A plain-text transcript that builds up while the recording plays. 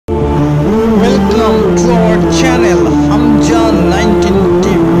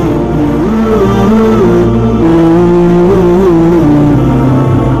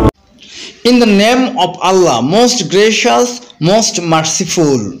the name of Allah, most gracious, most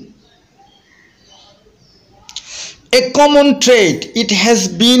merciful. A common trait. It has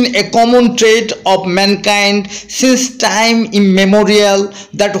been a common trait of mankind since time immemorial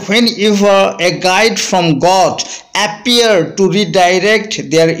that whenever a guide from God appeared to redirect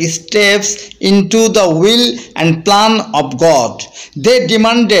their steps into the will and plan of God, they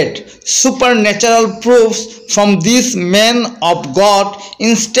demanded supernatural proofs from these men of God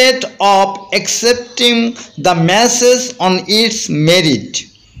instead of accepting the message on its merit.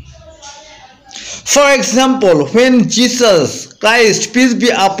 For example, when Jesus Christ, peace be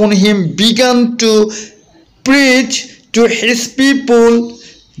upon him, began to preach to his people,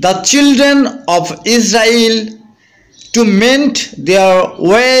 the children of Israel, to mend their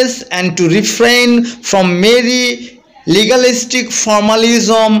ways and to refrain from merry legalistic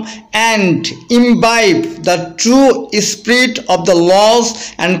formalism and imbibe the true spirit of the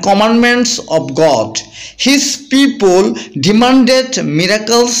laws and commandments of God, his people demanded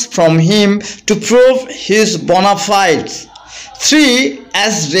miracles from him to prove his bona fides. 3.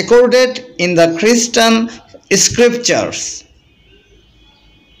 As recorded in the Christian scriptures.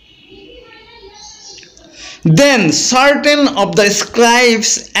 Then certain of the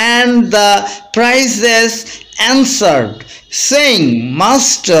scribes and the Pharisees answered, saying,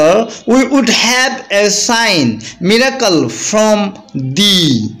 Master, we would have a sign, miracle from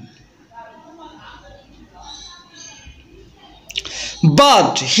thee.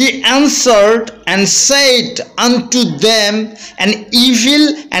 But he answered and said unto them, An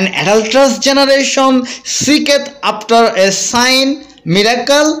evil and adulterous generation seeketh after a sign,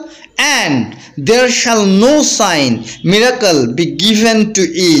 miracle, and there shall no sign, miracle be given to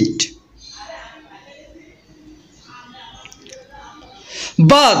it.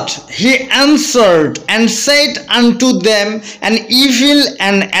 But he answered and said unto them, An evil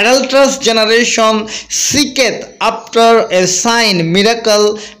and adulterous generation seeketh after a sign,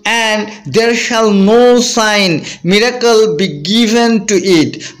 miracle, and there shall no sign, miracle be given to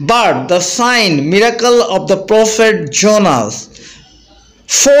it, but the sign, miracle of the prophet Jonas.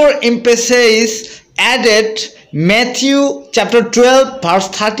 4 emphases added. Matthew chapter 12 verse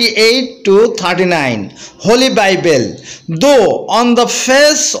 38 to 39. Holy Bible. Though on the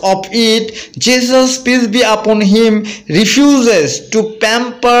face of it, Jesus, peace be upon him, refuses to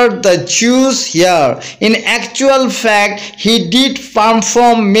pamper the Jews here, in actual fact, he did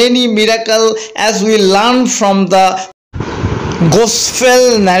perform many miracles as we learn from the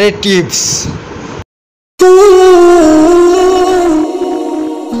Gospel narratives.